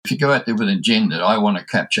if you go out there with an agenda, I want to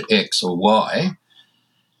capture X or Y,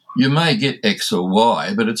 you may get X or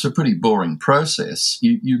Y, but it's a pretty boring process.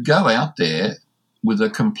 You go out there with a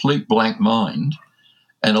complete blank mind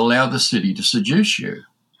and allow the city to seduce you.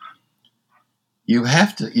 You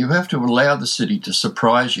have to allow the city to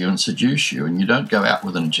surprise you and seduce you, and you don't go out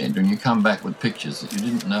with an agenda and you come back with pictures that you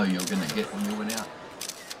didn't know you were going to get when you went out.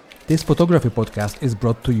 This photography podcast is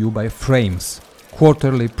brought to you by Frames,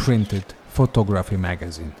 quarterly printed photography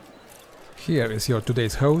magazine. Here is your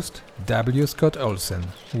today's host, W. Scott Olsen,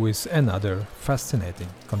 with another fascinating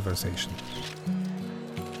conversation.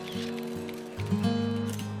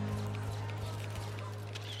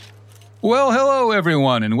 Well, hello,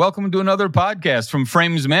 everyone, and welcome to another podcast from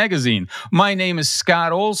Frames Magazine. My name is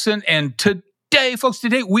Scott Olsen, and today, folks,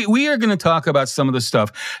 we are going to talk about some of the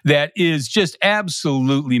stuff that is just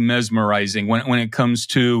absolutely mesmerizing when it comes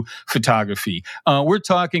to photography. We're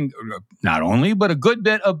talking not only, but a good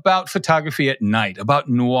bit about photography at night, about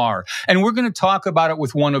noir. And we're going to talk about it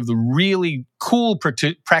with one of the really cool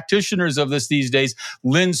practitioners of this these days,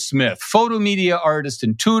 Lynn Smith, photo media artist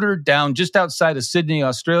and tutor down just outside of Sydney,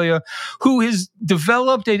 Australia, who has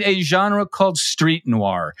developed a genre called street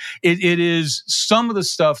noir. It is some of the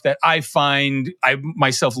stuff that I find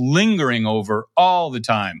myself lingering over all the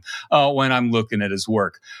time when I'm looking at his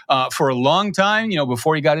work. For a long time,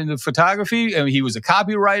 before he got into photography, he was a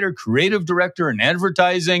copywriter, creative director, and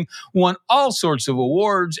advertising, won all sorts of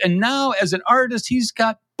awards. And now as an artist, he's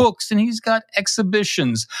got books and he's got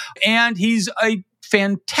exhibitions, and he's a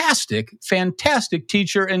fantastic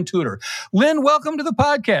teacher and tutor. Lynn, welcome to the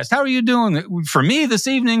podcast. How are you doing? For me this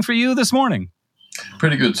evening, for you this morning?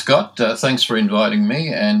 Pretty good, Scott. Thanks for inviting me,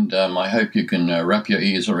 and I hope you can wrap your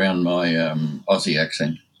ears around my Aussie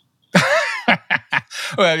accent.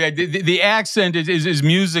 Well, the accent is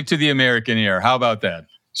music to the American ear. How about that?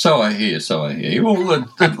 So I hear. Well,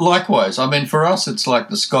 likewise. I mean, for us, it's like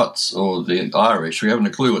the Scots or the Irish. We haven't a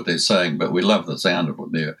clue what they're saying, but we love the sound of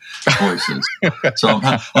their voices. So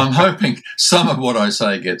I'm hoping some of what I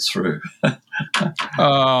say gets through.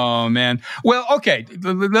 Oh, man. Well, okay.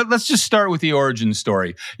 Let's just start with the origin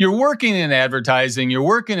story. You're working in advertising. You're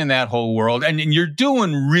working in that whole world, and you're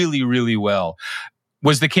doing really, really well.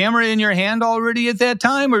 Was the camera in your hand already at that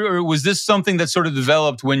time, or was this something that sort of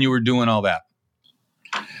developed when you were doing all that?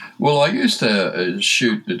 Well, I used to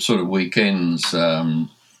shoot at sort of weekends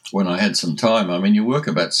when I had some time. I mean, you work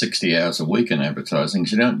about 60 hours a week in advertising,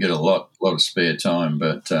 so you don't get a lot of spare time.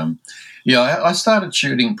 But, I started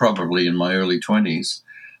shooting probably in my early 20s,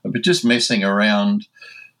 but just messing around,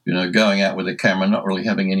 going out with a camera, not really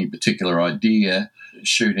having any particular idea,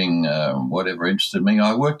 shooting whatever interested me.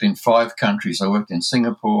 I worked in 5 countries. I worked in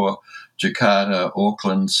Singapore, Jakarta,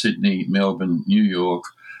 Auckland, Sydney, Melbourne, New York.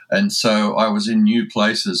 And so I was in new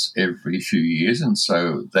places every few years, and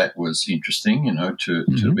so that was interesting,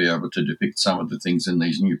 to be able to depict some of the things in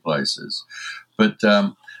these new places. But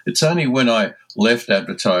it's only when I left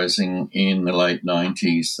advertising in the late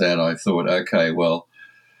 90s that I thought, okay, well,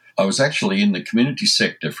 I was actually in the community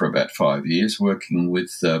sector for about 5 years, working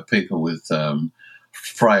with people with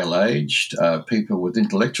frail-aged, people with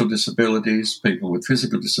intellectual disabilities, people with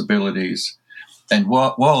physical disabilities. And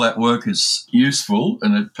while that work is useful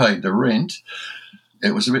and it paid the rent,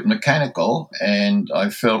 it was a bit mechanical, and I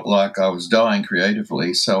felt like I was dying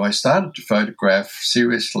creatively. So I started to photograph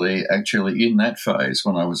seriously actually in that phase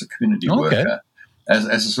when I was a community worker as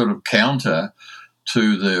a sort of counter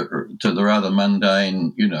to the rather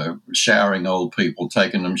mundane, showering old people,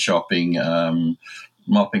 taking them shopping,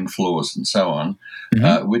 mopping floors and so on,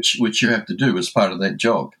 which you have to do as part of that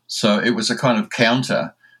job. So it was a kind of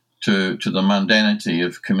counter to the mundanity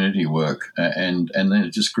of community work, and then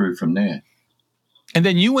it just grew from there. And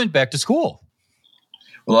then you went back to school.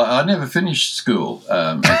 Well, I never finished school,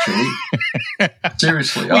 actually.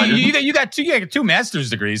 Seriously. Well, you got 2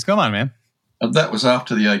 master's degrees. Come on, man. That was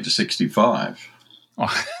after the age of 65.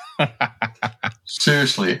 Oh.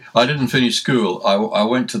 Seriously, I didn't finish school. I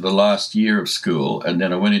went to the last year of school, and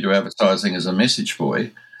then I went into advertising as a message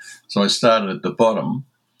boy. So I started at the bottom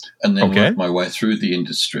and then worked my way through the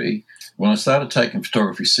industry. When I started taking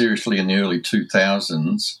photography seriously in the early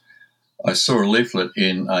 2000s, I saw a leaflet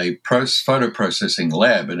in a photo processing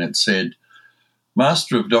lab, and it said,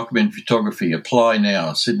 Master of Documentary Photography, apply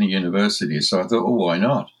now, Sydney University. So I thought, why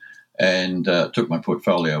not? And took my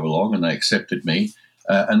portfolio along, and they accepted me.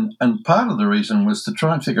 And part of the reason was to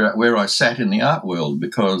try and figure out where I sat in the art world,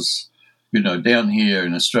 because, down here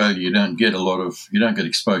in Australia, you don't get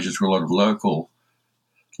exposure to a lot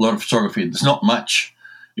of photography. There's not much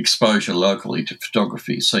exposure locally to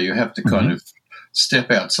photography, so you have to kind of step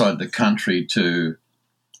outside the country to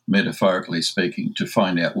metaphorically speaking, to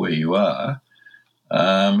find out where you are.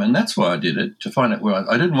 And that's why I did it, to find out where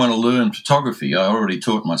I didn't want to learn photography. I already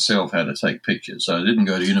taught myself how to take pictures, so I didn't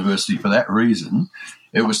go to university for that reason.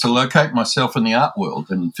 It was to locate myself in the art world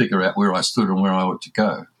and figure out where I stood and where I ought to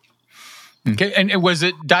go. Okay, and was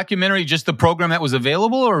it documentary just the program that was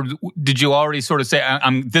available, or did you already sort of say,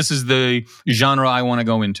 this is the genre I want to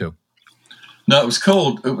go into? No, it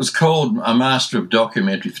was called a Master of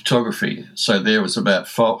Documentary Photography. So there was about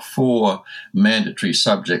four mandatory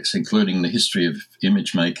subjects, including the history of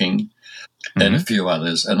image making and a few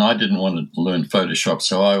others. And I didn't want to learn Photoshop,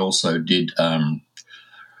 so I also did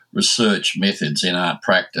research methods in art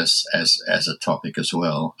practice as a topic as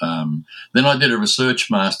well. Then I did a research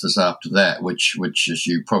master's after that, which as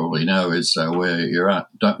you probably know, is where you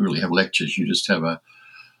don't really have lectures. You just have a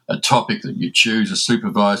topic that you choose, a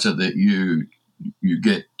supervisor that you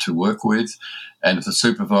get to work with, and if the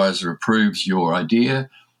supervisor approves your idea,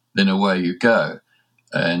 then away you go.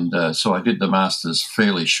 And so I did the masters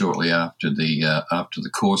fairly shortly after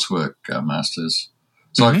the coursework masters.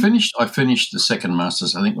 So I finished the second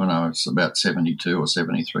masters, I think, when I was about 72 or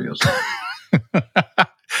 73 or so.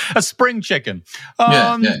 A spring chicken.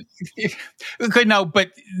 Yeah. Okay, now,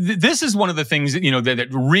 but this is one of the things that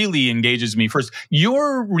really engages me. First,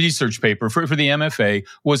 your research paper for the MFA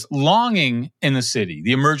was Longing in the City,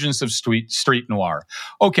 the Emergence of Street Noir.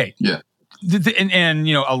 Okay. Yeah. And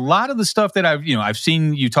a lot of the stuff that I've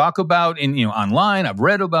seen you talk about in online, I've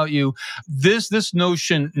read about you, this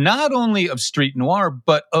notion not only of street noir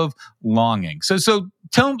but of longing. So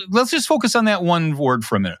let's just focus on that one word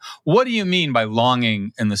for a minute. What do you mean by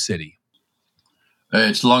longing in the city?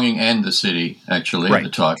 It's Longing and the City, actually, right. The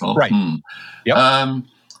title. Right. Yep.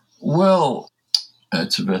 Well,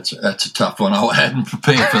 that's a tough one. I hadn't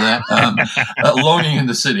prepared for that. Longing in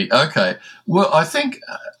the City. Okay. Well, I think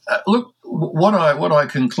look, what I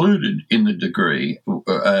concluded in the degree,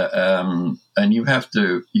 and you have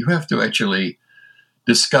to actually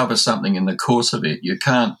discover something in the course of it. You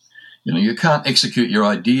can't execute your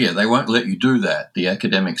idea. They won't let you do that. The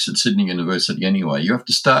academics at Sydney University, anyway. You have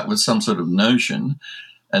to start with some sort of notion,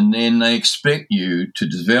 and then they expect you to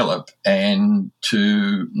develop and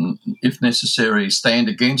to, if necessary, stand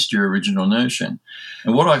against your original notion.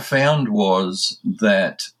 And what I found was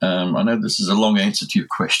that, I know this is a long answer to your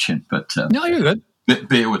question, but no, you're good.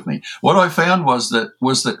 Bear with me. What I found was that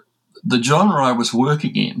the genre I was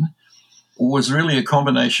working in was really a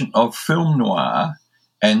combination of film noir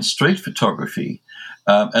and street photography.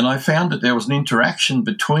 And I found that there was an interaction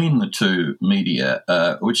between the two media,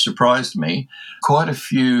 which surprised me. Quite a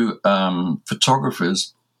few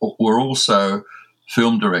photographers were also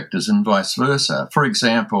film directors and vice versa. For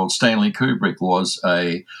example, Stanley Kubrick was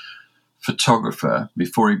a photographer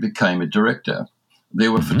before he became a director.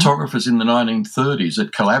 There were photographers in the 1930s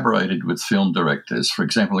that collaborated with film directors. For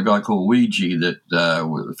example, a guy called Ouija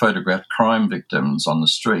that photographed crime victims on the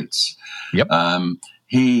streets. Yep.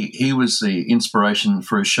 He was the inspiration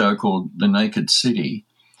for a show called The Naked City.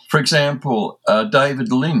 For example,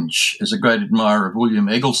 David Lynch is a great admirer of William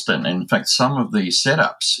Eggleston. And in fact, some of the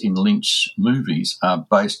setups in Lynch movies are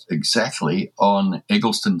based exactly on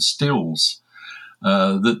Eggleston stills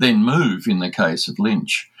that then move in the case of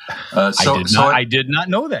Lynch. I did not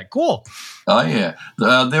know that. Cool. Oh, yeah.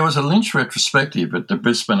 There was a Lynch retrospective at the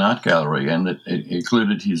Brisbane Art Gallery, and it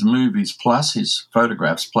included his movies plus his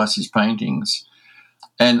photographs plus his paintings.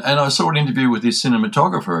 And I saw an interview with his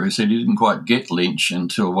cinematographer who said he didn't quite get Lynch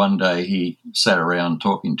until one day he sat around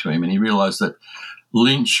talking to him, and he realised that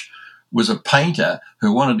Lynch was a painter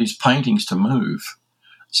who wanted his paintings to move.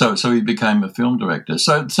 So he became a film director.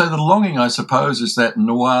 So the longing, I suppose, is that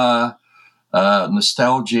noir,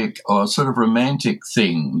 nostalgic or sort of romantic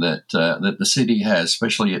thing that the city has,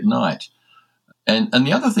 especially at night. And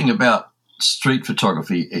the other thing about street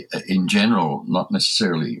photography in general, not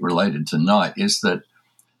necessarily related to night, is that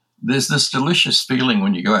there's this delicious feeling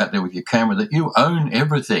when you go out there with your camera that you own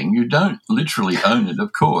everything. You don't literally own it,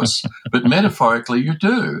 of course, but metaphorically you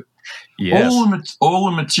do. Yes. All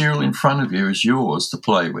the material in front of you is yours to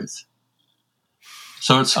play with.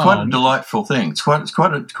 So it's quite a delightful thing. It's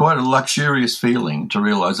quite a luxurious feeling to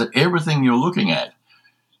realise that everything you're looking at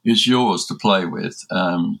is yours to play with.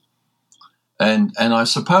 And I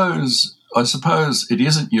suppose it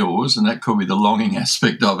isn't yours, and that could be the longing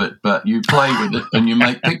aspect of it, but you play with it and you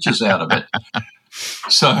make pictures out of it.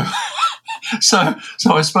 So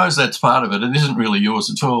I suppose that's part of it. It isn't really yours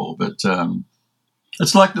at all, but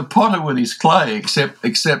it's like the potter with his clay, except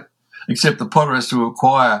the potter has to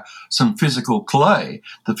acquire some physical clay.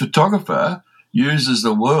 The photographer uses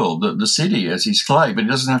the world, the city, as his clay, but he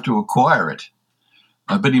doesn't have to acquire it.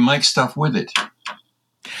 But he makes stuff with it.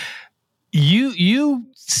 You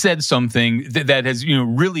said something that has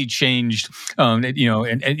really changed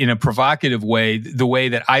in a provocative way the way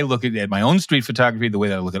that I look at my own street photography, the way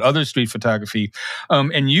that I look at other street photography,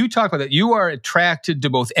 and you talk about that you are attracted to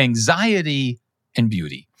both anxiety and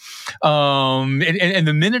beauty. And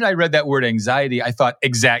the minute I read that word anxiety, I thought,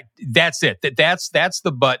 that's it. That's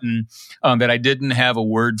the button that I didn't have a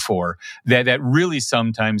word for. That really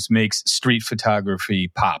sometimes makes street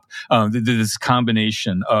photography pop. This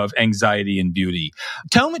combination of anxiety and beauty.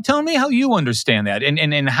 Tell me how you understand that,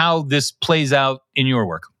 and how this plays out in your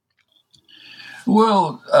work.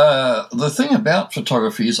 Well, the thing about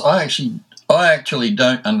photography is I actually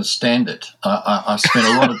don't understand it. I spent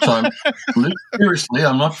a lot of time. Seriously,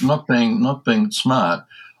 I'm not being smart.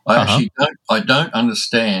 I don't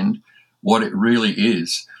understand what it really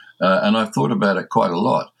is, and I've thought about it quite a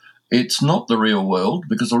lot. It's not the real world,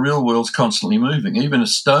 because the real world's constantly moving. Even a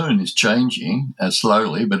stone is changing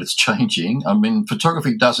slowly, but it's changing. I mean,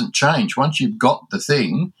 photography doesn't change once you've got the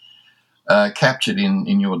thing captured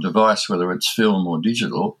in your device, whether it's film or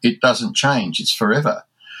digital. It doesn't change. It's forever.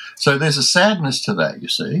 So there's a sadness to that, you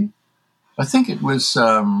see. I think it was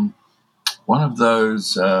one of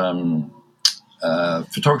those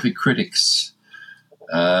photography critics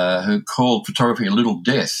who called photography a little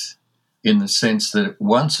death, in the sense that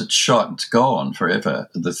once it's shot, it's gone forever.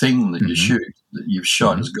 The thing that you shoot, that you've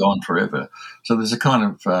shot, is gone forever. So there's a kind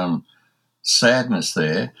of sadness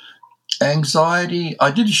there. Anxiety.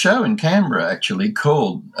 I did a show in Canberra, actually,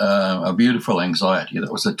 called A Beautiful Anxiety.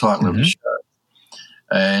 That was the title of the show.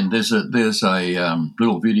 And there's a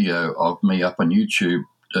little video of me up on YouTube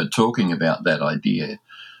talking about that idea,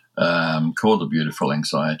 called The Beautiful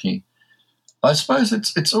Anxiety. I suppose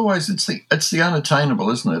it's the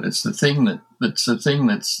unattainable, isn't it? It's the thing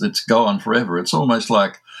that's gone forever. It's almost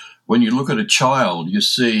like when you look at a child, you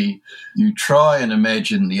try and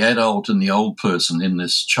imagine the adult and the old person in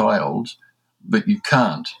this child, but you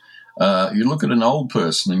can't. You look at an old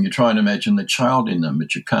person and you try and imagine the child in them,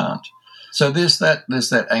 but you can't. So there's that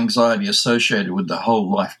anxiety associated with the whole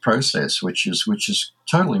life process, which is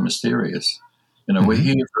totally mysterious. We're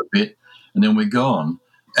here for a bit and then we're gone.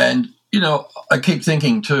 And I keep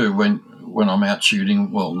thinking too when I'm out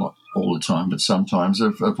shooting, well, not all the time, but sometimes,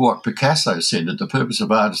 of what Picasso said, that the purpose of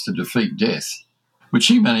art is to defeat death, which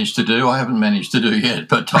he managed to do. I haven't managed to do yet,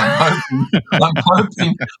 but I'm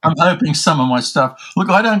hoping some of my stuff. Look,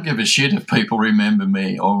 I don't give a shit if people remember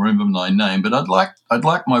me or remember my name, but I'd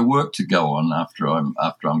like my work to go on after I'm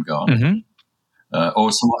gone, or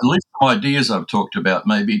at least some ideas I've talked about,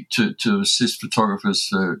 maybe to assist photographers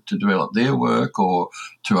to develop their work, or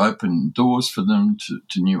to open doors for them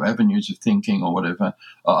to new avenues of thinking or whatever.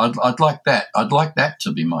 I'd like that. I'd like that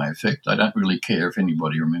to be my effect. I don't really care if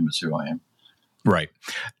anybody remembers who I am. Right.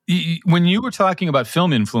 When you were talking about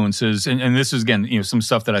film influences, and this is, again, some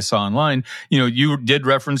stuff that I saw online, you did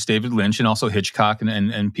reference David Lynch and also Hitchcock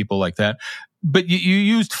and people like that. But you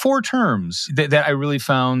used 4 terms that I really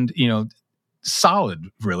found, solid,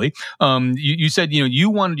 really. You said, you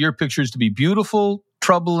wanted your pictures to be beautiful,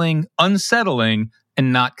 troubling, unsettling,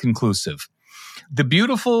 and not conclusive. The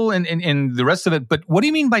beautiful and the rest of it, but what do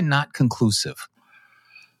you mean by not conclusive?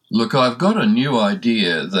 Look, I've got a new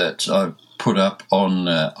idea that I've put up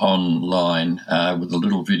online with a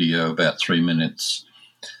little video, about 3 minutes.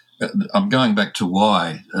 I'm going back to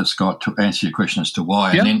why, Scott, to answer your question as to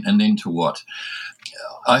why, and then to what.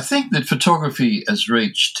 I think that photography has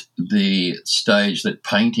reached the stage that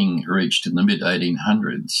painting reached in the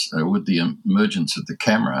mid-1800s with the emergence of the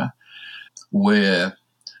camera, where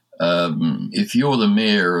if you're the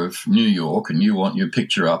mayor of New York and you want your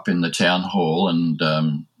picture up in the town hall, and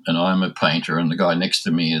I'm a painter and the guy next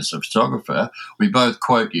to me is a photographer, we both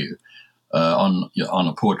quote you on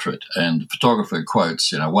a portrait, and the photographer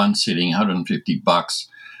quotes, 1 sitting, $150,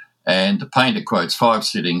 and the painter quotes 5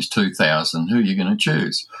 sittings, $2,000. Who are you going to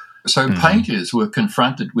choose? So painters were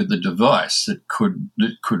confronted with a device that could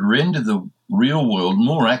render the real world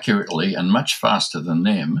more accurately and much faster than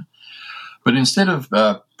them. But instead of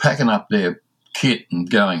packing up their kit and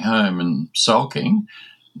going home and sulking,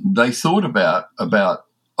 they thought about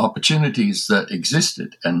opportunities that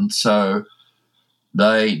existed, and so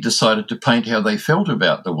they decided to paint how they felt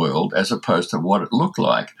about the world as opposed to what it looked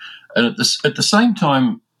like. And at the same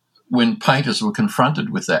time, when painters were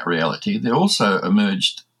confronted with that reality, there also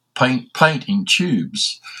emerged paint in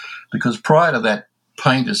tubes, because prior to that,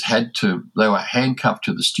 painters they were handcuffed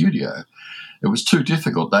to the studio. It was too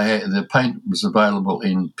difficult. The paint was available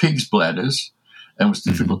in pig's bladders and was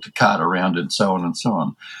difficult to cart around, and so on and so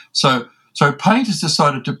on. So painters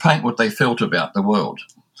decided to paint what they felt about the world.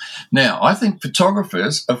 Now, I think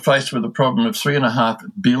photographers are faced with the problem of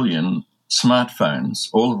 3.5 billion smartphones,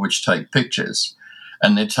 all of which take pictures,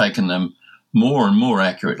 and they're taking them more and more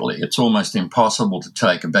accurately. It's almost impossible to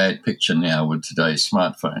take a bad picture now with today's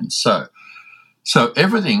smartphones. So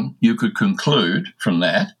everything you could conclude from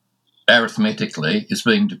that, arithmetically, is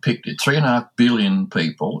being depicted. 3.5 billion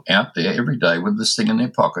people out there every day with this thing in their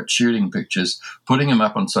pocket, shooting pictures, putting them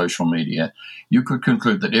up on social media. You could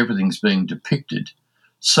conclude that everything's being depicted.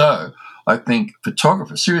 So I think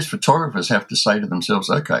serious photographers have to say to themselves,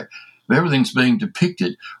 okay, if everything's being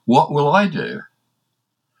depicted, what will I do?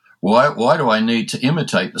 Why do I need to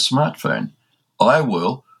imitate the smartphone? I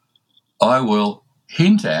will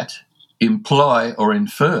hint at, imply, or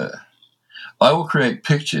infer. I will create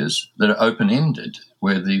pictures that are open-ended,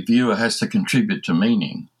 where the viewer has to contribute to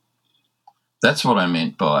meaning. That's what I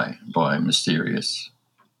meant by mysterious.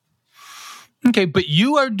 Okay, but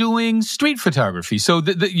you are doing street photography, so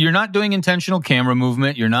you're not doing intentional camera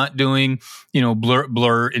movement. You're not doing,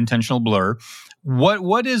 intentional blur.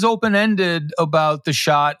 What is open-ended about the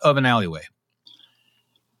shot of an alleyway?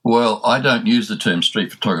 Well, I don't use the term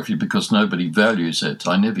street photography because nobody values it.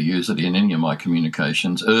 I never use it in any of my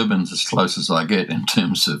communications. Urban's as close as I get in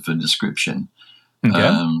terms of a description.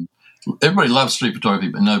 Okay. Everybody loves street photography,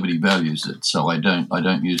 but nobody values it, so I don't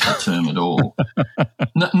use the term at all.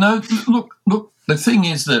 No. Look. The thing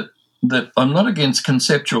is that I'm not against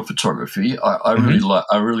conceptual photography. I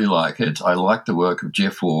really like it. I like the work of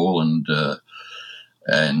Jeff Wall and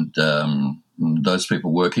those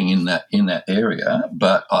people working in that area,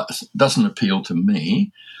 but it doesn't appeal to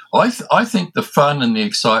me. I think the fun and the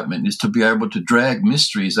excitement is to be able to drag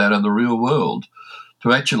mysteries out of the real world,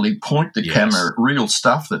 to actually point the camera at real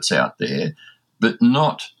stuff that's out there, but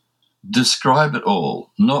not describe it all,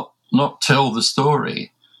 not tell the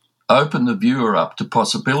story, open the viewer up to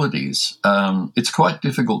possibilities. It's quite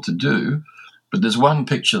difficult to do, but there's one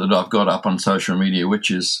picture that I've got up on social media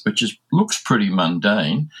which looks pretty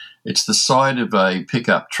mundane. It's the side of a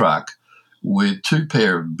pickup truck with 2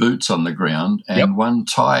 pair of boots on the ground and one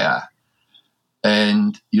tire.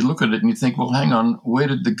 And you look at it and you think, well, hang on, where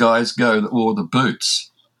did the guys go that wore the boots?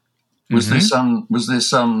 Was there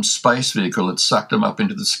some space vehicle that sucked them up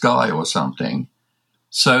into the sky or something?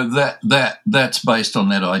 So that's based on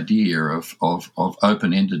that idea of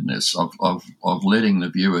open-endedness, of letting the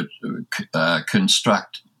viewer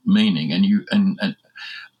construct meaning, and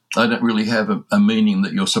I don't really have a meaning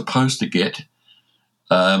that you're supposed to get.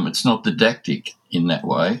 It's not didactic in that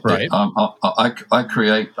way. Right. I'm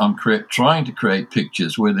trying to create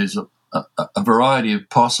pictures where there's a variety of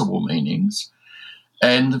possible meanings,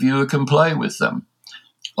 and the viewer can play with them.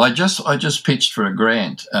 I just pitched for a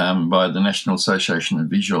grant by the National Association of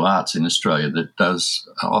Visual Arts in Australia that does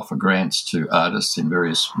offer grants to artists in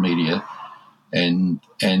various media, and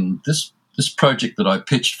this project that I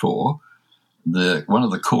pitched for, one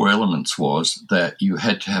of the core elements was that you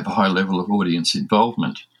had to have a high level of audience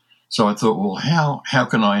involvement. So I thought, well, how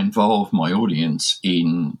can I involve my audience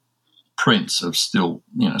in prints of still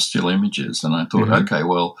images? And I thought, okay,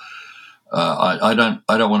 well, I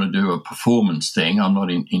don't want to do a performance thing. I'm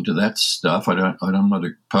not into that stuff. I'm not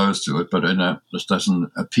opposed to it, but this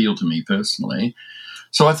doesn't appeal to me personally.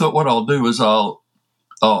 So I thought, what I'll do is I'll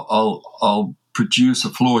produce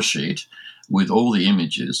a floor sheet with all the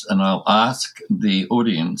images, and I'll ask the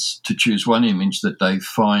audience to choose one image that they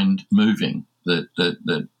find moving, that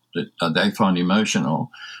they find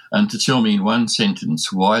emotional, and to tell me in one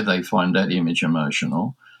sentence why they find that image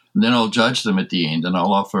emotional. And then I'll judge them at the end, and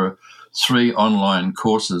I'll offer 3 online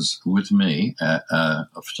courses with me,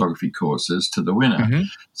 photography courses, to the winner.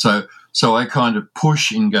 So I kind of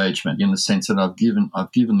push engagement in the sense that I've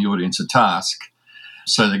given the audience a task.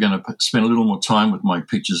 So they're going to spend a little more time with my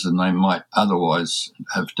pictures than they might otherwise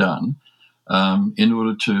have done, in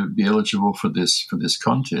order to be eligible for this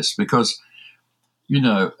contest. Because,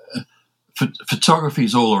 photography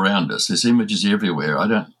is all around us. There's images everywhere.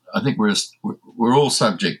 I think we're all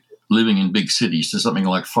subject, living in big cities, to something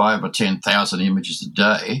like 5,000 or 10,000 images a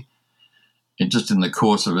day, and just in the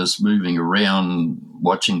course of us moving around,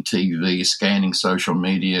 watching TV, scanning social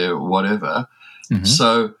media, whatever.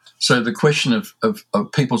 So the question of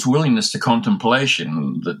people's willingness to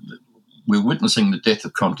contemplation, that we're witnessing the death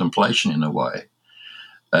of contemplation in a way.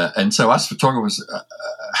 And so us photographers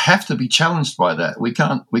have to be challenged by that. We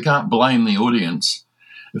can't blame the audience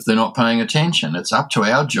if they're not paying attention. It's up to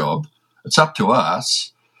our job. It's up to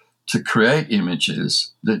us to create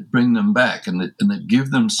images that bring them back and that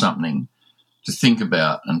give them something to think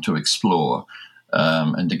about and to explore,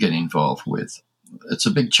 and to get involved with. It's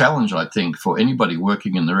a big challenge, I think, for anybody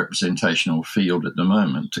working in the representational field at the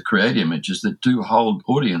moment, to create images that do hold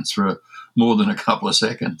audience for more than a couple of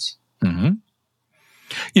seconds.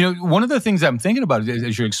 One of the things I'm thinking about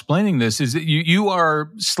as you're explaining this is that you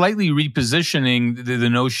are slightly repositioning the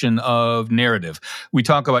notion of narrative. We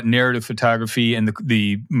talk about narrative photography, and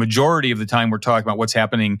the majority of the time we're talking about what's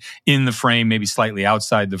happening in the frame, maybe slightly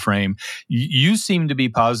outside the frame. You seem to be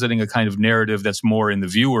positing a kind of narrative that's more in the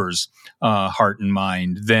viewer's heart and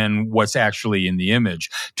mind than what's actually in the image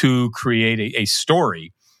to create a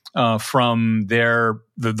story from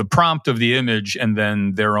the prompt of the image and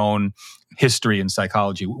then their own history and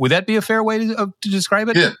psychology. Would that be a fair way to describe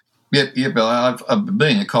it? Yeah. Bill, I've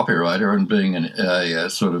being a copywriter and being a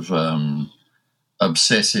sort of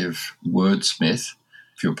obsessive wordsmith,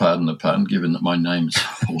 if you'll pardon the pun, given that my name's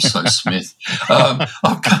also Smith.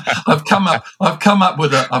 I've come up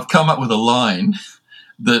with a line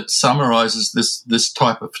that summarises this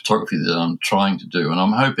type of photography that I'm trying to do, and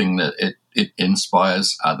I'm hoping that it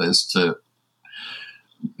inspires others to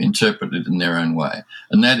interpret it in their own way,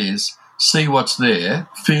 and that is: see what's there,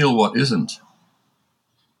 feel what isn't.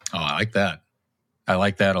 Oh, I like that. I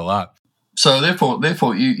like that a lot. So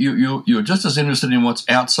therefore, you're just as interested in what's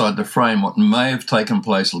outside the frame, what may have taken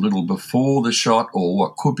place a little before the shot, or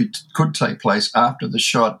what could take place after the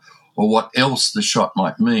shot, or what else the shot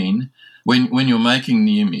might mean. When you're making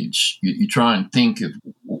the image, you try and think of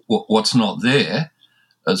what's not there,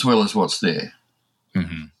 as well as what's there.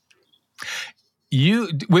 Mm-hmm. You,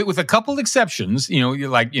 with a couple exceptions,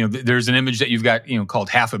 there's an image that you've got, called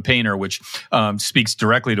Half a Painter, which speaks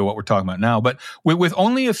directly to what we're talking about now. But with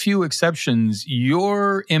only a few exceptions,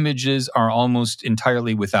 your images are almost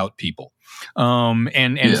entirely without people. From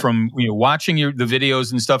watching the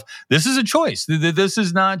videos and stuff, this is a choice. This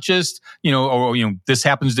is not just this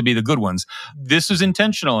happens to be the good ones. This is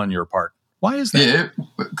intentional on your part. Why is that? Yeah,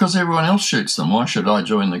 because everyone else shoots them. Why should I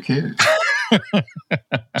join the queue?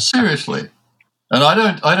 Seriously. And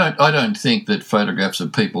I don't think that photographs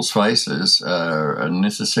of people's faces are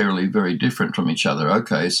necessarily very different from each other.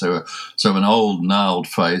 Okay, so an old gnarled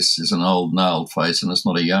face is an old gnarled face, and it's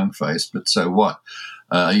not a young face. But so what?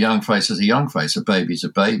 A young face is a young face. A baby's a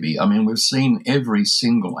baby. I mean, we've seen every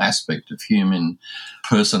single aspect of human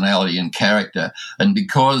personality and character, and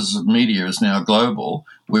because media is now global,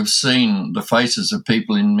 we've seen the faces of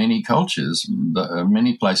people in many cultures,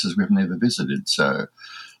 many places we've never visited. So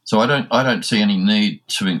I don't see any need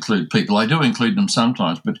to include people. I do include them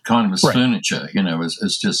sometimes, but kind of as furniture,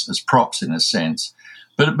 as just as props in a sense.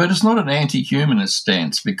 But it's not an anti-humanist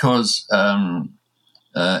stance, because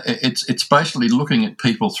it's basically looking at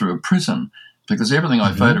people through a prism, because everything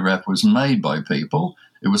I photographed was made by people.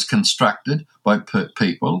 It was constructed by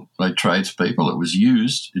people, by tradespeople.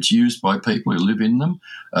 It's used by people who live in them,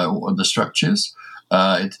 the structures.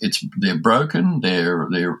 They're broken, they're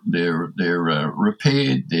repaired,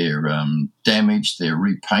 they're damaged, they're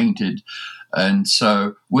repainted. And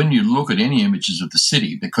so when you look at any images of the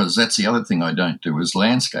city, because that's the other thing I don't do is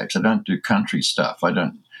landscapes. I don't do country stuff.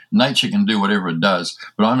 Nature can do whatever it does,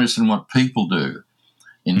 but I'm interested in what people do.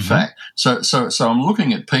 In fact, so I'm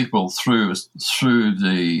looking at people through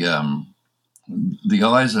the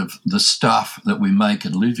eyes of the stuff that we make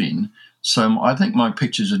and live in. So I think my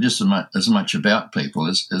pictures are just as much about people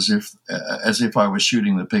as if I was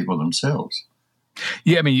shooting the people themselves.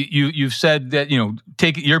 Yeah, I mean, you've said that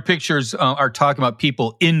take your pictures are talking about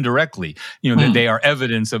people indirectly. That they are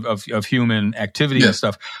evidence of human activity and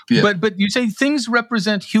stuff. Yeah. But you say things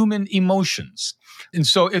represent human emotions. And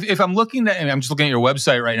so if I'm looking at, and I'm just looking at your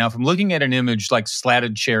website right now, if I'm looking at an image like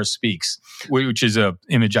Slatted Chair Speaks, which is an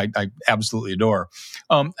image I absolutely adore,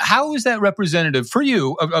 how is that representative for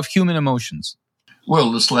you of human emotions?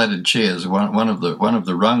 Well, the slatted chairs, one of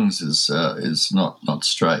the rungs is not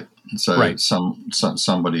straight, so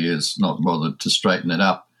somebody is not bothered to straighten it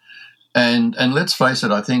up. And let's face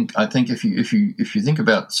it, I think if you think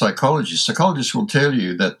about psychologists will tell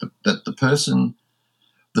you that the person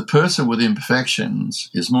with imperfections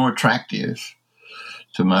is more attractive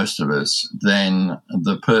to most of us than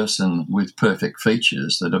the person with perfect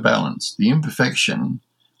features that are balanced. The imperfection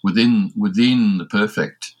within the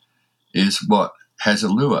perfect is what has a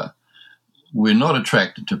lure. We're not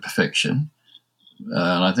attracted to perfection,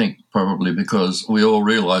 and I think probably because we all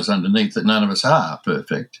realise underneath that none of us are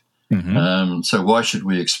perfect. So why should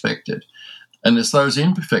we expect it? And it's those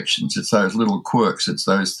imperfections, it's those little quirks, it's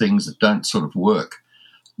those things that don't sort of work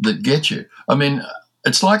that get you. I mean,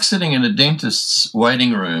 it's like sitting in a dentist's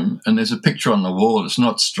waiting room and there's a picture on the wall that's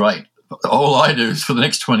not straight. All I do for the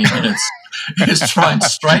next 20 minutes is try and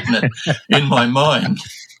straighten it in my mind.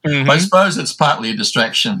 I suppose it's partly a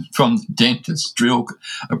distraction from the dentist's drill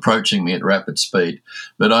approaching me at rapid speed.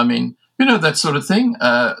 But I mean, that sort of thing.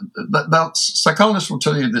 Psychologists will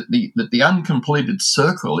tell you that the uncompleted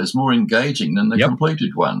circle is more engaging than the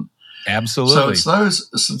completed one. Absolutely. So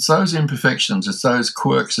it's those imperfections, it's those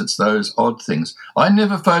quirks, it's those odd things. I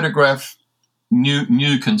never photograph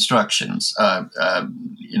new constructions.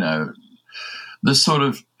 This sort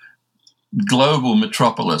of global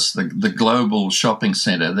metropolis, the global shopping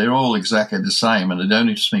centre, they're all exactly the same, and they don't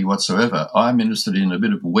interest me whatsoever. I'm interested in a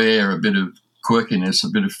bit of wear, a bit of quirkiness, a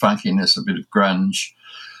bit of funkiness, a bit of grunge.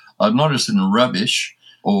 I'm not interested in rubbish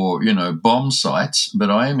or bomb sites, but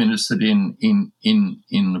I am interested in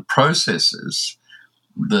the processes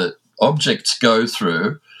that objects go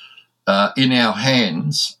through in our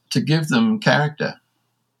hands to give them character.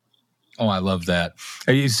 Oh, I love that.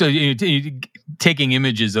 So you taking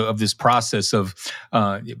images of this process of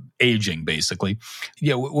aging, basically.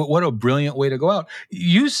 Yeah, what a brilliant way to go out.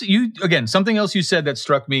 You again, something else you said that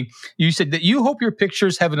struck me. You said that you hope your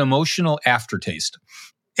pictures have an emotional aftertaste.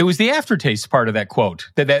 It was the aftertaste part of that quote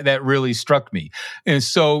that really struck me. And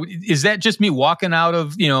so is that just me walking out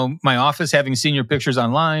of, my office having seen your pictures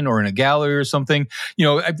online or in a gallery or something?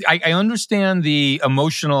 I understand the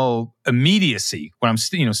emotional immediacy when I'm,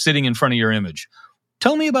 sitting in front of your image.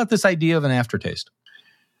 Tell me about this idea of an aftertaste.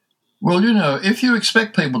 Well, if you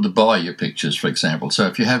expect people to buy your pictures, for example, so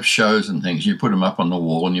if you have shows and things, you put them up on the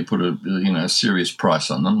wall and you put a serious price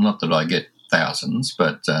on them. Not that I get thousands,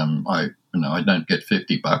 but I don't get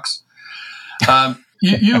 $50.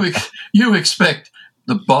 You expect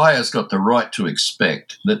the buyer's got the right to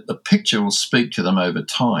expect that the picture will speak to them over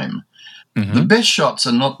time. Mm-hmm. The best shots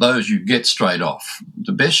are not those you get straight off.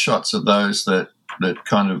 The best shots are those that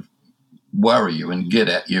kind of worry you and get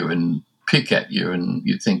at you and pick at you, and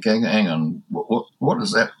you think, hang on, what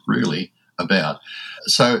is that really about?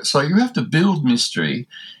 So you have to build mystery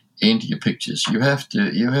into your pictures. You have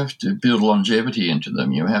to build longevity into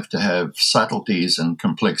them. You have to have subtleties and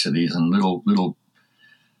complexities and little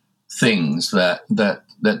things that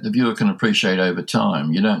the viewer can appreciate over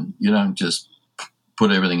time. You don't just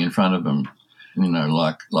put everything in front of them,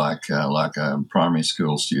 like a primary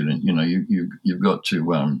school student.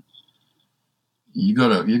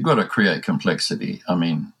 You've got to create complexity. I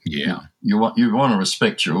mean, yeah. You want to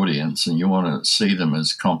respect your audience, and you want to see them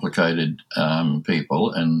as complicated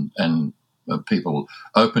people and people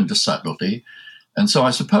open to subtlety. And so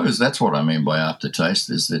I suppose that's what I mean by aftertaste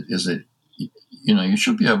is that you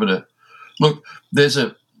should be able to look. There's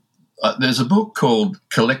a book called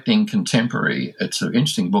Collecting Contemporary. It's an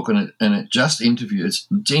interesting book, and it just interviews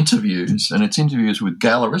with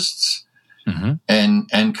gallerists. Mm-hmm.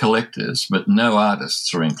 and collectors, but no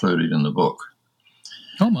artists are included in the book.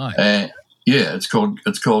 Oh my! It's called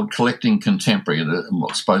Collecting Contemporary.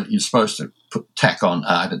 You're supposed to tack on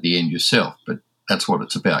art at the end yourself, but that's what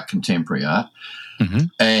it's about: contemporary art. Mm-hmm.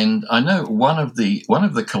 And I know one of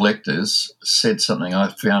the collectors said something I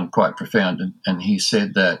found quite profound, and he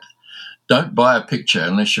said that don't buy a picture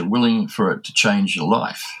unless you're willing for it to change your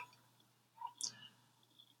life.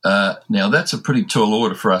 Now, that's a pretty tall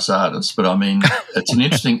order for us artists, but I mean, it's an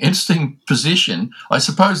interesting position. I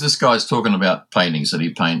suppose this guy's talking about paintings that he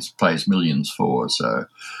pays millions for. So,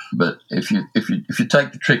 but if you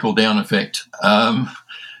take the trickle down effect, we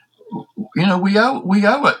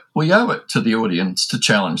owe it to the audience to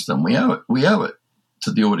challenge them. We owe it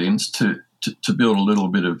to the audience to build a little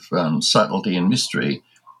bit of subtlety and mystery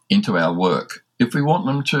into our work if we want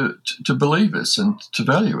them to believe us and to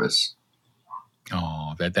value us.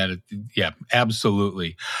 Oh, yeah,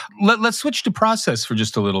 absolutely. Let's switch to process for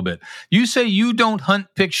just a little bit. You say you don't hunt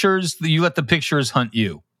pictures; you let the pictures hunt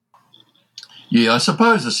you. Yeah, I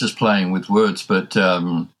suppose it's just playing with words, but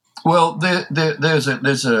there's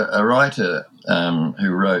a writer who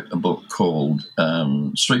wrote a book called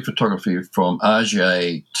Street Photography from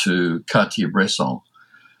Auger to Cartier-Bresson,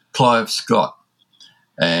 Clive Scott,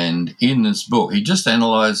 and in this book he just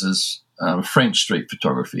analyses French street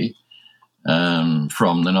photography.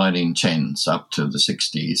 From the 1910s up to the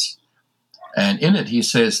 60s, and in it he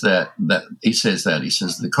says the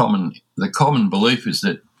common belief is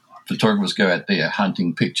that photographers go out there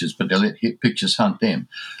hunting pictures, but they let pictures hunt them.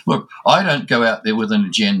 Look, I don't go out there with an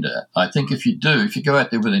agenda. I think if you go out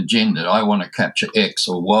there with an agenda, I want to capture X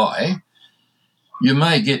or Y. You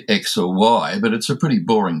may get X or Y, but it's a pretty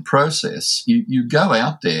boring process. You go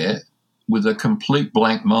out there with a complete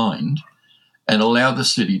blank mind and allow the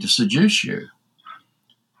city to seduce you.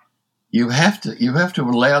 You have to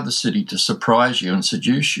allow the city to surprise you and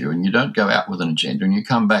seduce you, and you don't go out with an agenda and you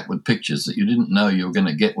come back with pictures that you didn't know you were going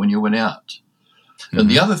to get when you went out. Mm-hmm. And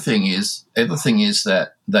the other thing is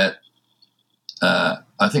that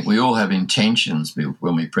I think we all have intentions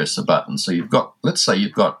when we press the button. So let's say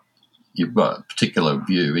you've got you've got a particular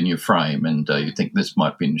view in your frame, and you think this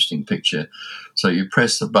might be an interesting picture. So you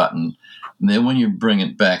press the button, and then when you bring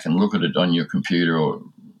it back and look at it on your computer, or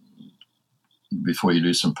before you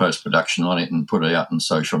do some post-production on it and put it out on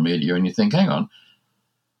social media, and you think, hang on,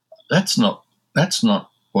 that's not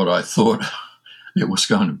what I thought it was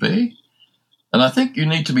going to be. And I think you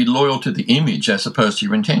need to be loyal to the image as opposed to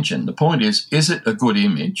your intention. The point is it a good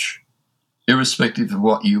image, irrespective of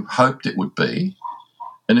what you hoped it would be?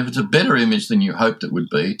 And if it's a better image than you hoped it would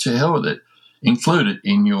be, to hell with it. Include it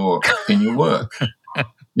in your work.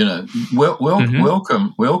 You know,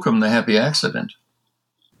 welcome the happy accident.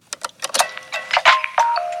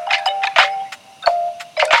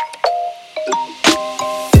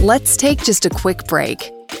 Let's take just a quick break.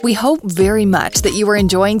 We hope very much that you are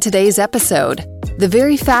enjoying today's episode. The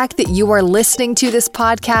very fact that you are listening to this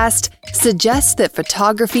podcast suggests that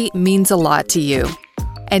photography means a lot to you.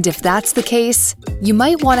 And if that's the case, you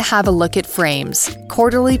might want to have a look at Frames,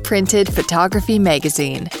 quarterly printed photography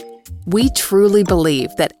magazine. We truly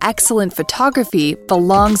believe that excellent photography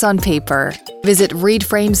belongs on paper. Visit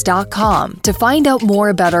readframes.com to find out more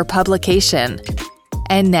about our publication.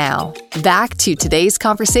 And now, back to today's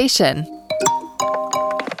conversation.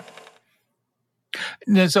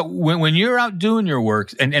 So when you're out doing your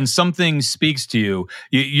work and something speaks to you,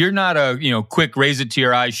 you're not a quick raise it to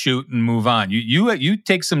your eye, shoot and move on. You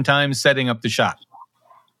take some time setting up the shot.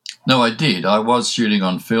 No, I did. I was shooting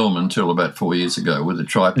on film until about 4 years ago with a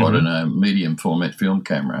tripod and a medium format film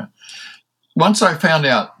camera. Once I found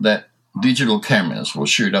out that digital cameras will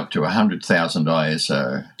shoot up to 100,000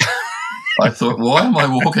 ISO, I thought, why am I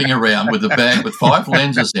walking around with a bag with 5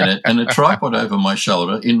 lenses in it and a tripod over my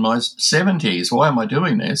shoulder in my 70s? Why am I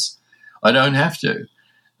doing this? I don't have to.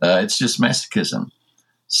 It's just masochism.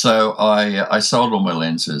 So I sold all my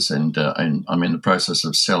lenses, and I'm in the process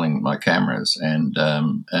of selling my cameras. And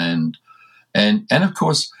of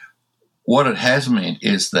course, what it has meant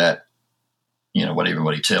is that, what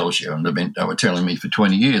everybody tells you, and they were telling me for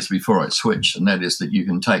 20 years before I switched, and that is that you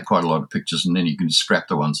can take quite a lot of pictures and then you can scrap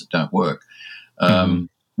the ones that don't work,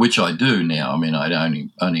 which I do now. I mean, I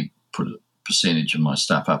only put a percentage of my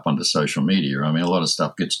stuff up onto social media. I mean, a lot of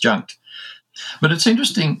stuff gets junked. But it's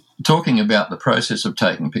interesting talking about the process of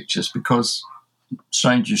taking pictures, because,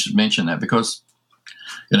 strange you should mention that, because,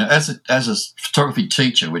 as a photography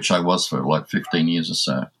teacher, which I was for like 15 years or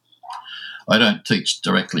so, I don't teach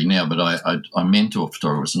directly now, but I mentor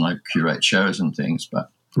photographers and I curate shows and things. But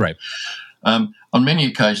right. On many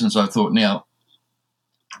occasions I thought, now,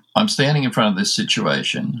 I'm standing in front of this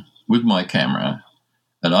situation with my camera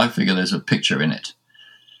and I figure there's a picture in it.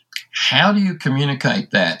 How do you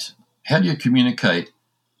communicate that? How do you communicate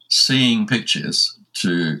seeing pictures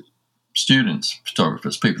to students,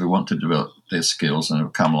 photographers, people who want to develop their skills and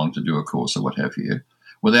have come along to do a course or what have you,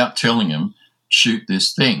 without telling them, shoot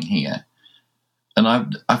this thing here? And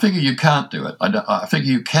I figure you can't do it. I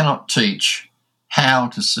figure you cannot teach how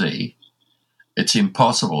to see. It's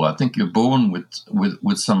impossible. I think you're born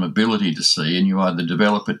with some ability to see, and you either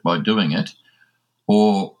develop it by doing it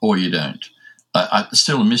or you don't. It's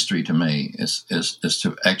still a mystery to me as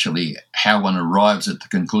to actually how one arrives at the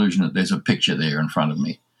conclusion that there's a picture there in front of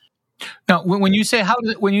me. Now, when you say how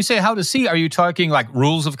to see, are you talking like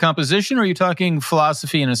rules of composition, or are you talking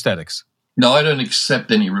philosophy and aesthetics? No, I don't accept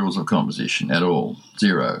any rules of composition at all.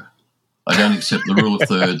 Zero. I don't accept the rule of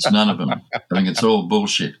thirds, none of them. I think it's all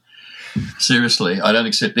bullshit. Seriously, I don't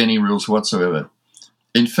accept any rules whatsoever.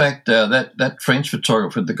 In fact, that French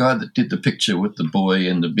photographer, the guy that did the picture with the boy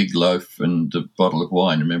and the big loaf and the bottle of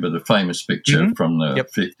wine, remember the famous picture from the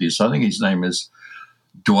 50s? I think his name is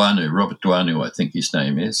Robert Duanu, I think his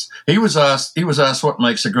name is. He was asked what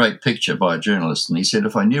makes a great picture by a journalist, and he said,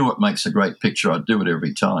 if I knew what makes a great picture, I'd do it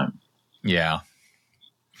every time. Yeah.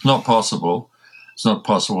 It's not possible. It's not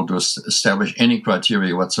possible to establish any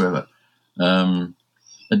criteria whatsoever.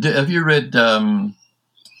 Have you read the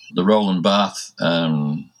Roland Barthes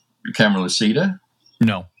Camera Lucida?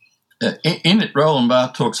 No. In it, Roland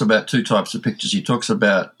Barthes talks about 2 types of pictures. He talks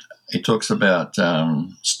about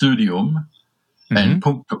studium and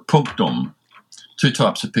punctum, 2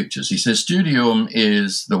 types of pictures. He says studium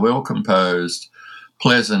is the well-composed,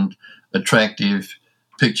 pleasant, attractive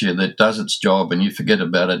picture that does its job and you forget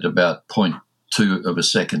about it about 0.2 of a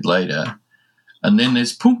second later. And then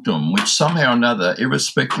there's punctum, which somehow or another,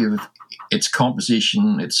 irrespective of its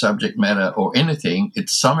composition, its subject matter, or anything, it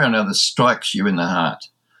somehow or another strikes you in the heart.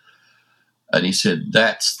 And he said,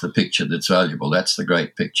 that's the picture that's valuable. That's the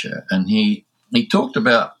great picture. And he talked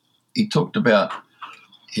about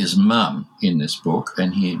his mum in this book,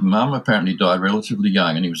 and his mum apparently died relatively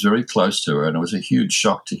young, and he was very close to her, and it was a huge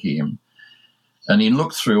shock to him. and he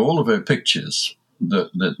looked through all of her pictures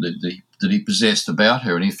that he possessed about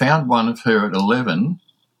her, and he found one of her at 11,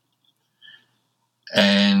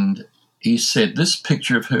 and he said, this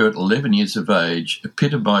picture of her at 11 years of age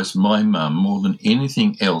epitomised my mum more than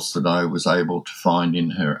anything else that I was able to find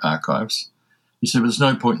in her archives. He said, there's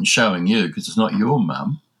no point in showing you because it's not your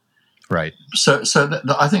mum. Right. So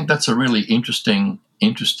I think that's a really interesting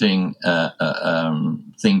thing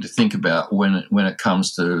to think about when it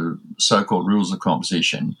comes to so-called rules of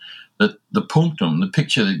composition. That the punctum, the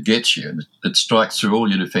picture that gets you, that strikes through all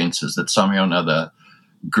your defences, that somehow or another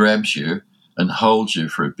grabs you and holds you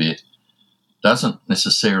for a bit, doesn't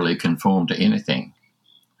necessarily conform to anything.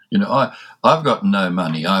 You know, I've got no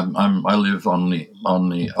money. I live on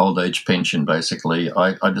the old age pension. Basically,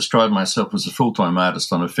 I describe myself as a full-time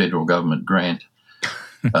artist on a federal government grant.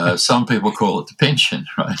 Some people call it the pension,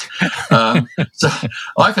 right? So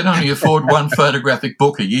I can only afford one photographic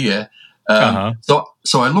book a year. So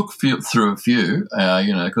I look through a few,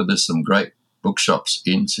 because there's some great bookshops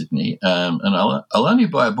in Sydney, and I'll only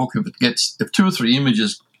buy a book if 2 or 3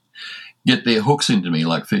 images get their hooks into me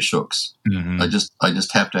like fish hooks. Mm-hmm. I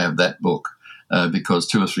just have to have that book because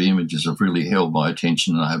 2 or 3 images have really held my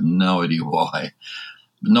attention, and I have no idea why.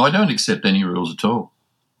 But no, I don't accept any rules at all.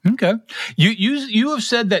 Okay. You have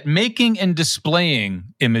said that making and displaying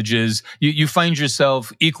images you find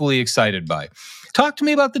yourself equally excited by. Talk to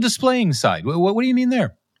me about the displaying side. What do you mean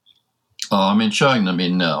there? I mean showing them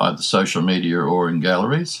in either social media or in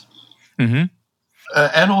galleries. Mm-hmm.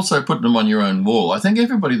 And also putting them on your own wall. I think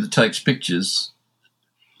everybody that takes pictures,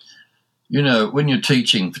 when you're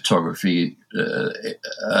teaching photography,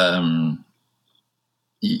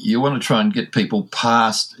 you want to try and get people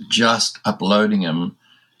past just uploading them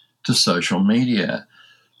to social media,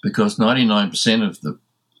 because 99% of the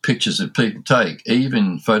pictures that people take,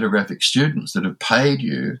 even photographic students that have paid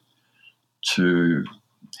you to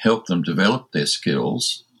help them develop their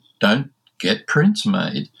skills, don't get prints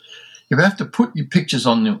made. You have to put your pictures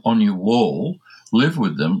on your wall, live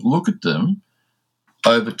with them, look at them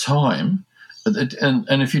over time.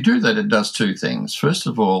 And if you do that, it does 2 things. First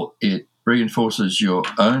of all, it reinforces your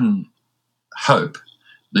own hope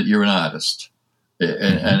that you're an artist.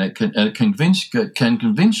 And it can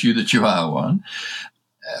convince you that you are one.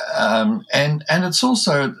 And it's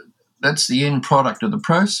also, that's the end product of the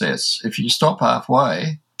process. If you stop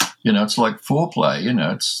halfway, it's like foreplay,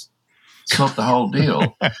 it's not the whole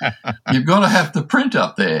deal. You've got to have the print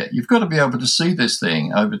up there. You've got to be able to see this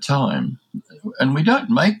thing over time. And we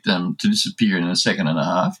don't make them to disappear in a second and a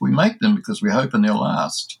half. We make them because we're hoping they'll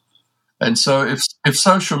last. And so if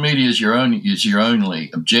social media is your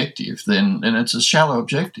only objective, then it's a shallow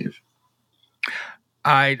objective.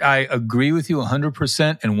 I agree with you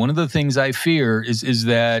 100%. And one of the things I fear is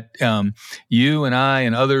that you and I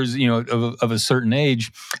and others, of a certain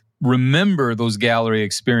age, remember those gallery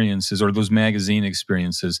experiences or those magazine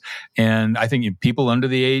experiences. And I think people under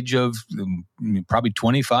the age of probably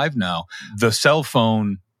 25 now, the cell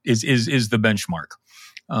phone is the benchmark.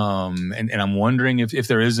 And I'm wondering if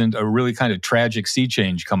there isn't a really kind of tragic sea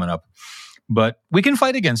change coming up, but we can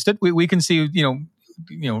fight against it. We can see,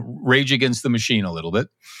 rage against the machine a little bit.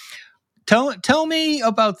 Tell me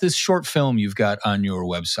about this short film you've got on your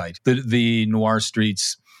website, the Noir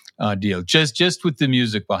Streets deal, just with the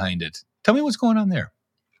music behind it. Tell me what's going on there.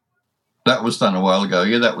 That was done a while ago.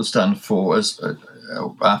 Yeah, that was done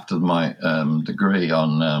after my degree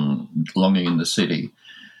on Longing in the City.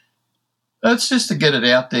 It's just to get it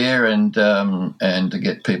out there and to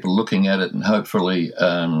get people looking at it, and hopefully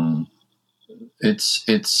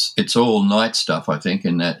it's all night stuff. I think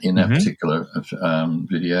in that particular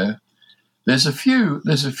video. There's a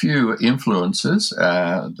few influences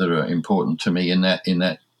that are important to me in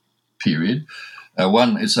that period.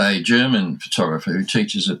 One is a German photographer who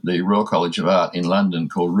teaches at the Royal College of Art in London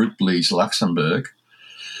called Ruth Blees Luxemburg.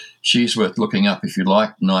 She's worth looking up if you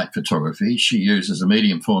like night photography. She uses a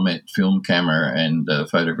medium format film camera and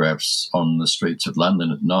photographs on the streets of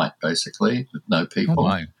London at night, basically, with no people. Oh,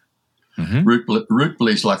 my. Mm-hmm. Ruth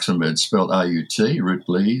Blees Luxemburg, spelled R-U-T, Ruth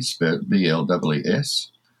Blees,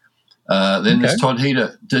 B-L-E-E-S. Then there's Todd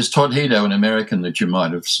Hito. There's Todd Hito, an American that you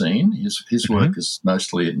might have seen. His work is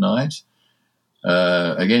mostly at night,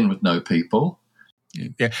 again with no people.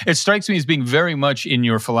 Yeah, it strikes me as being very much in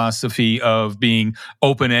your philosophy of being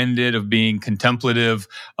open-ended, of being contemplative,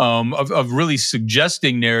 of really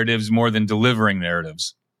suggesting narratives more than delivering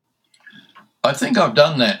narratives. I think I've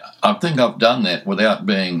done that without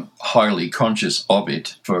being highly conscious of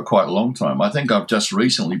it for quite a long time. I think I've just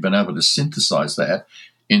recently been able to synthesize that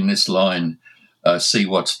in this line see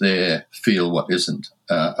what's there, feel what isn't.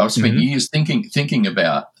 I've spent years thinking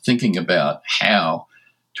about how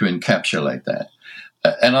to encapsulate that.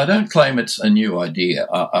 And I don't claim it's a new idea,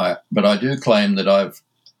 but I do claim that I've,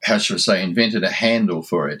 how shall I say, invented a handle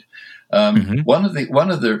for it. One of the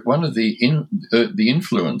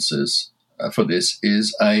influences for this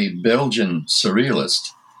is a Belgian surrealist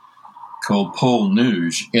called Paul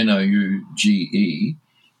Nouge, Nouge.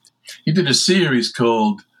 He did a series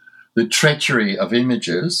called The Treachery of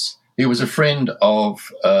Images. He was a friend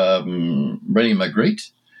of René Magritte,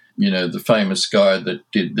 the famous guy that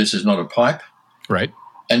did This Is Not a Pipe. Right.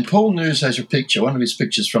 And Paul Nouge has a picture. One of his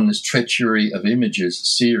pictures from this Treachery of Images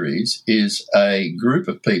series is a group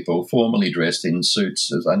of people formally dressed in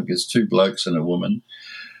suits. I think there's two blokes and a woman.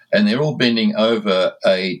 And they're all bending over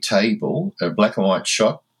a table, a black and white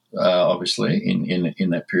shot, obviously, in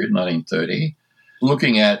that period, 1930,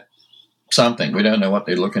 looking at something. We don't know what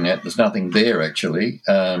they're looking at. There's nothing there, actually,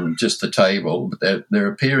 just the table. But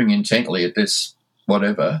they're appearing intently at this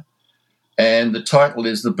whatever. And the title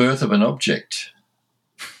is The Birth of an Object.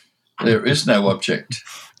 There is no object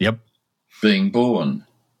being born.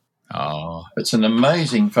 Oh. It's an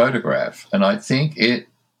amazing photograph, and I think it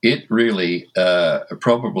really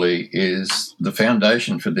probably is the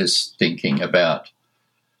foundation for this thinking about,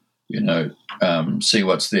 see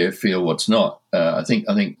what's there, feel what's not. I think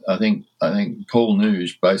Paul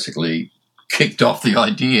Nouge basically kicked off the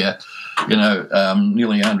idea,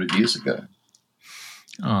 nearly 100 years ago.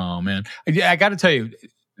 Oh man, I got to tell you,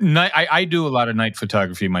 I do a lot of night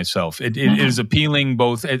photography myself. It is appealing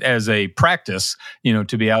both as a practice,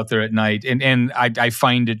 to be out there at night, and I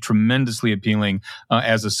find it tremendously appealing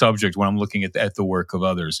as a subject when I'm looking at the work of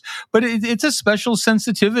others. But it's a special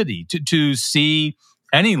sensitivity to see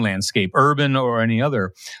any landscape, urban or any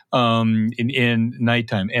other, in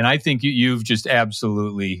nighttime. And I think you've just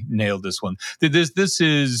absolutely nailed this one. This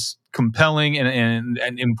is compelling and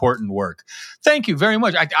important work. Thank you very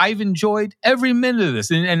much. I've enjoyed every minute of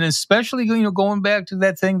this, and especially going back to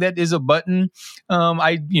that thing that is a button.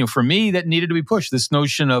 For me, that needed to be pushed. This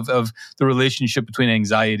notion of the relationship between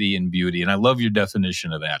anxiety and beauty, and I love your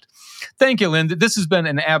definition of that. Thank you, Lynn. This has been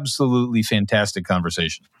an absolutely fantastic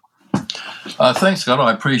conversation. Thanks, Scott.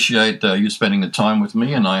 I appreciate you spending the time with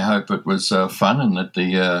me, and I hope it was fun, and that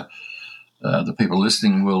the people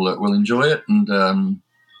listening will enjoy it. And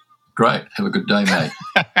great. Have a good day, mate.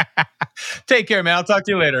 Take care, man. I'll talk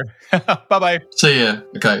to you later. Bye-bye. See ya.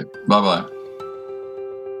 Okay. Bye-bye.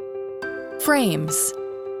 Frames.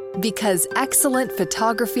 Because excellent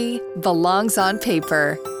photography belongs on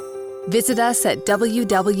paper. Visit us at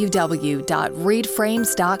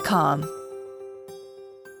www.readframes.com.